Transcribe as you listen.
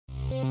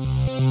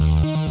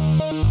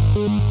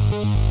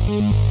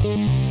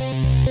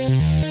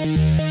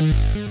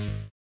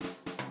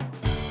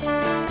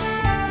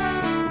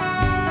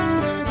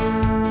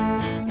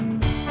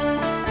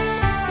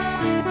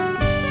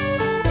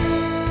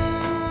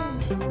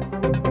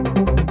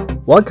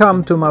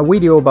Welcome to my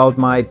video about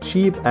my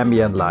cheap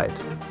ambient light.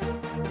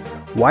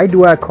 Why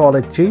do I call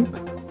it cheap?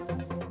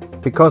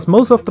 Because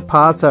most of the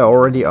parts I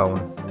already own.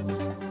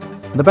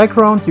 In the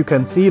background you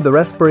can see the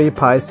Raspberry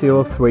Pi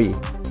Zero 3.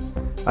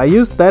 I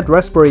used that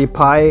Raspberry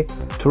Pi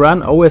to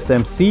run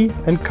OSMC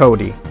and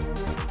Kodi.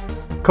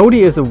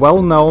 Kodi is a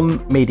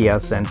well-known media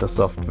center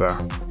software.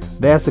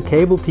 There's a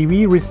cable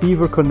TV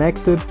receiver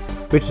connected,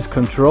 which is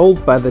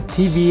controlled by the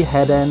TV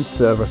head-end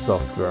server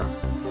software.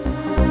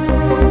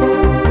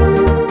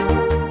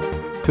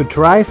 To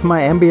drive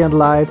my ambient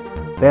light,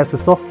 there's a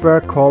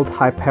software called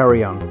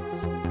Hyperion.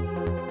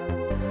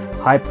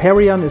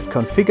 Hyperion is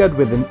configured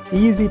with an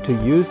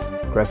easy-to-use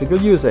graphical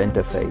user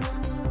interface.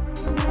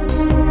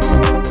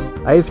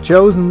 I have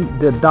chosen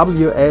the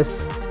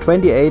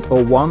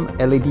WS2801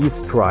 LED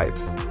stripe.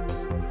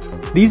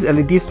 These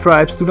LED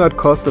stripes do not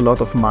cost a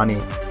lot of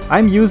money.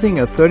 I'm using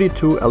a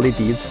 32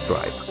 LED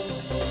stripe.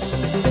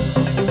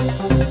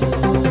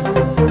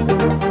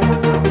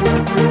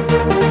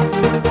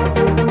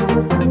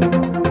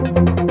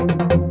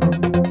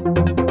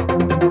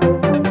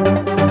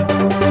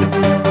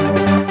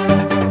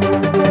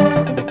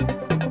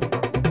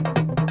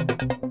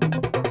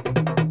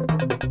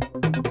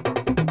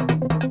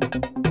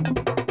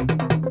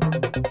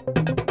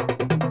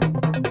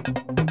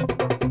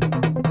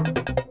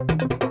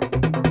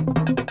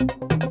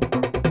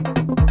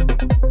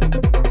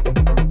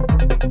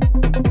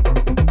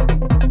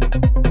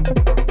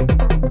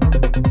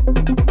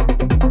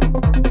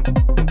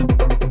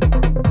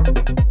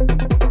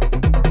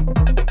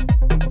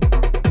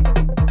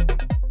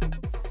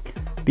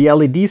 The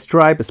LED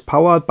stripe is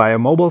powered by a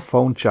mobile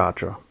phone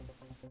charger.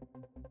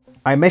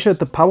 I measured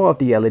the power of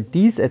the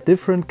LEDs at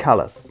different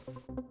colors.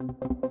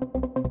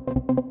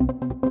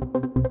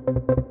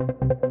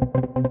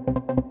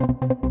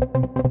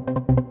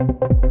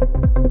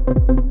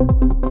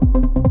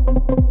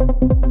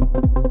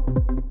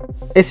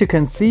 As you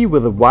can see,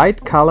 with the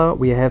white color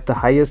we have the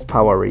highest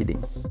power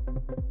reading.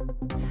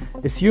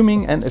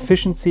 Assuming an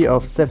efficiency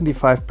of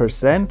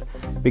 75%,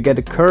 we get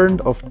a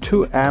current of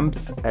 2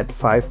 amps at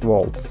 5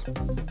 volts.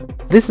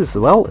 This is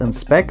well in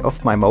spec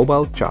of my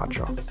mobile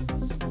charger.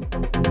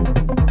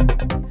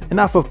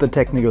 Enough of the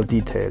technical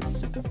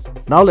details.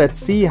 Now let's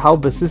see how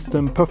the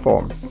system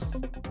performs.